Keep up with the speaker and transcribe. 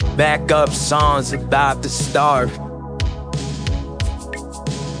backup songs about to start.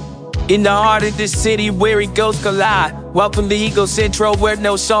 In the heart of this city where egos collide, welcome to Ego Central where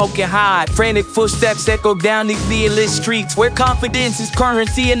no soul can hide. Frantic footsteps echo down these leerless streets where confidence is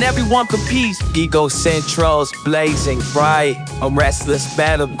currency and everyone competes. Ego Central's blazing bright, a restless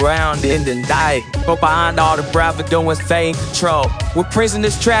battleground in the night. But behind all the bravado and fame control, we're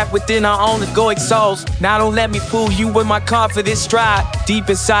prisoners trapped within our own egoic souls. Now don't let me fool you with my confident stride. Deep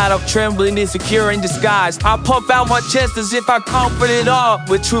inside I'm trembling, insecure in disguise. I pump out my chest as if I conquered it all.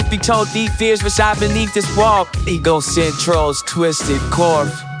 With truth be told, deep fears reside beneath this wall. Ego Central's twisted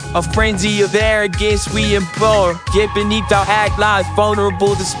corpse, a frenzy of arrogance we implore. Get beneath our act lies,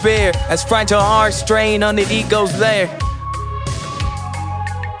 vulnerable despair, as fragile hearts strain under ego's lair.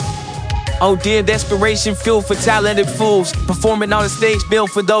 Oh dear, desperation fuel for talented fools, performing on a stage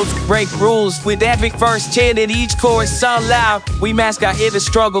built for those who break rules. With epic first chant in each chorus so loud, we mask our inner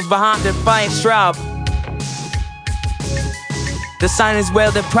struggles behind the defiant shroud. The silence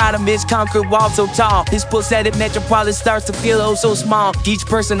well, the pride amidst conquered walls so tall. This pulsated metropolis starts to feel oh so small. Each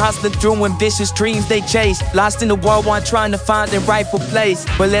person hustling through ambitious dreams they chase, lost in the world one trying to find their rightful place.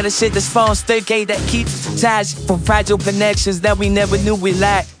 But let us hit this phone staircase that keeps us attached from fragile connections that we never knew we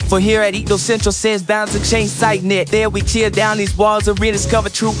lacked. For here at Ego Central, sins bound to change sight knit. There we tear down these walls and rediscover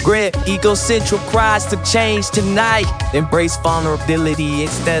true grit. Ego Central cries to change tonight. Embrace vulnerability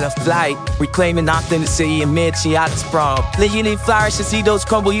instead of flight. Reclaiming authenticity amid chaotic sprawl. Letting it flourish as egos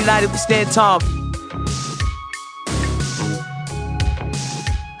crumble, united we stand tall.